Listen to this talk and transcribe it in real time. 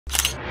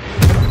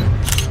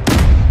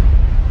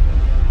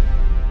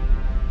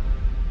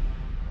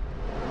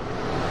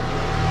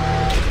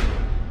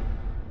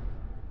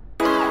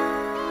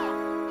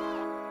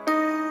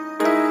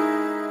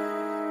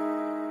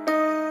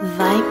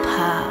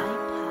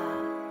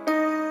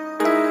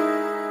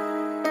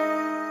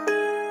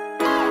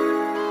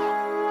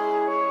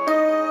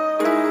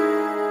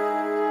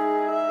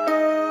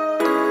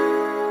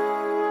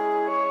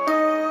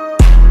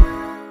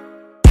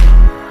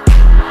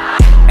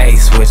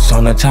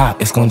on the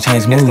chop, it's gon'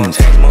 change moods.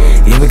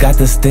 Yeah, we got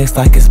the sticks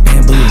like it's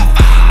bamboo.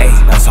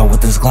 Ayy, that's all with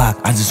this Glock,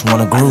 I just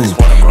wanna groove.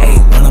 Ayy,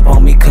 run up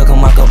on me, cook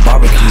 'em like a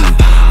barbecue.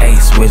 Ayy,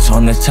 switch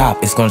on the chop,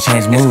 it's gon'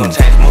 change moods.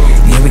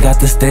 Yeah, we got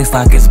the sticks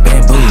like it's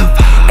bamboo.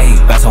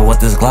 Ayy, that's all with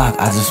this Glock,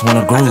 I just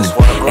wanna groove.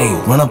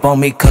 Ayy, run up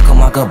on me, cook 'em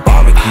like a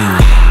barbecue.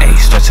 Ayy,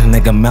 stretch a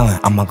nigga melon,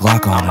 I'm a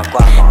Glock on him.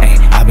 Ayy,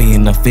 I be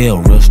in the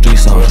field, real street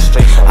soldier.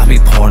 I be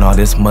pouring all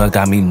this mud,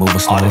 got me moving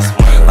slower.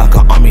 Like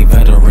an army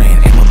veteran,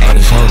 in my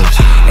buddy's shoulders.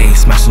 Ayy,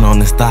 smashing on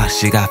this thigh,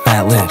 she got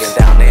fat lips.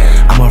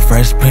 I'm a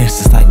fresh prince,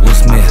 just like Will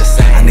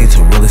Smith. I need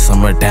to really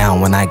summer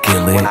down when I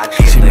get lit.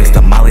 She mixed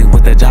the molly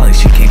with the jolly,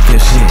 she can't feel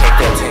shit.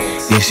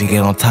 Yeah, she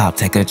get on top,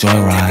 take a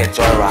joyride.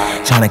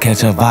 Tryna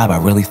catch a vibe, I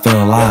really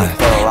feel alive.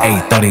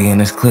 Ayy, 30 in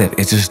this clip,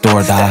 it's just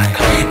door die.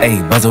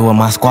 Ayy, buzzing with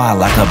my squad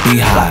like a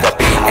beehive.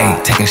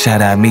 Ayy, take a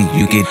shot at me,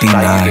 you get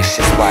denied.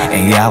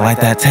 And yeah, I like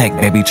that tech,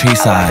 baby, tree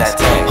size.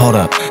 Hold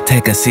up,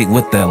 take a seat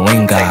with the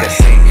lean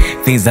guys.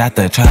 These at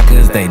the trap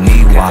cause they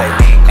need wine.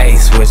 Ayy,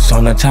 switch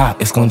on the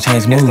chop, it's gon'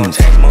 change moods.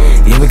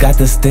 Yeah, we got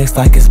the sticks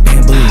like it's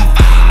bamboo.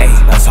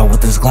 Ayy, that's all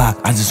with this Glock,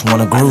 I just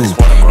wanna groove.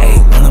 Ayy,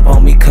 run up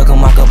on me, cook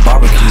 'em like a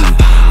barbecue.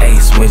 Ayy,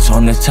 switch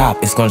on the chop,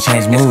 it's gon'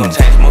 change moods.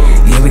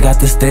 Yeah, we got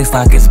the sticks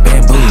like it's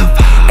bamboo.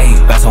 Ayy,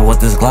 that's all with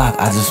this Glock,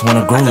 I just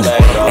wanna groove.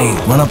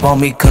 Ayy, run up on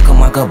me, cook 'em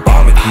like a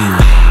barbecue.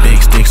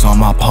 Big sticks on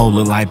my pole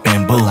look like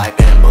bamboo.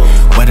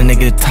 Wet a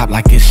nigga top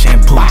like it's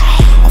shampoo.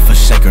 Off a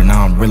shaker,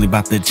 now I'm really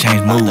about to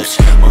change moves.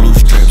 Blue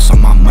strips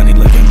on my money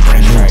looking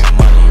brand new.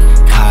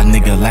 Cod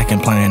nigga lacking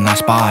playing I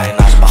spy.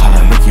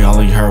 Tryna lick you,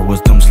 all you heard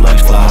was them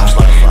slugs fly.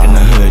 In the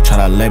hood, try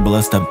to label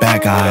us the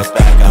bad guys.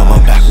 Double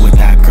back with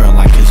that girl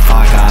like it's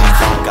Five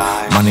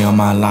Guys. Money on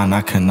my line,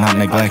 I cannot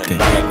neglect it.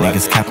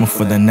 Niggas capping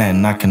for the net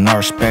and I cannot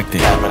respect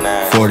it.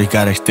 40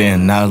 got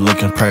extended, now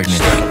looking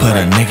pregnant. Put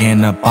a nigga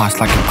in the box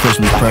like a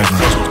Christmas present.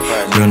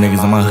 Real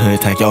niggas in my hood,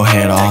 take your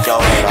head off.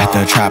 At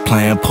the trap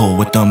playing pool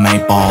with them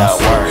 8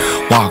 balls.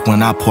 Walk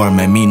when I pour,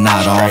 make me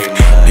nod off.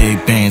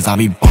 Big bands, I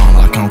be bomb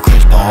like I'm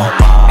Chris Paul.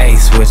 Ayy,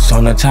 switch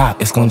on the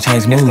chop, it's gon'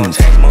 change moods.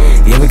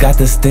 Yeah, we got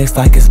the sticks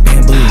like it's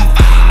bamboo.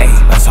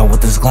 Ayy, that's all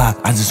with this Glock,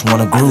 I just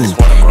wanna groove.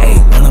 Ayy,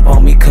 run up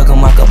on me, cook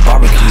 'em like a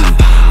barbecue.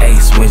 Ayy,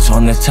 switch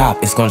on the chop,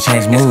 it's gon'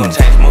 change moods.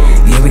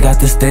 Yeah, we got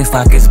the sticks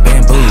like it's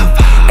bamboo.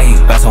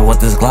 Ayy, that's all with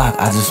this Glock,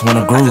 I just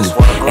wanna groove.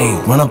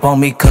 Ayy, run up on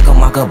me, cook 'em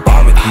like a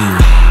barbecue.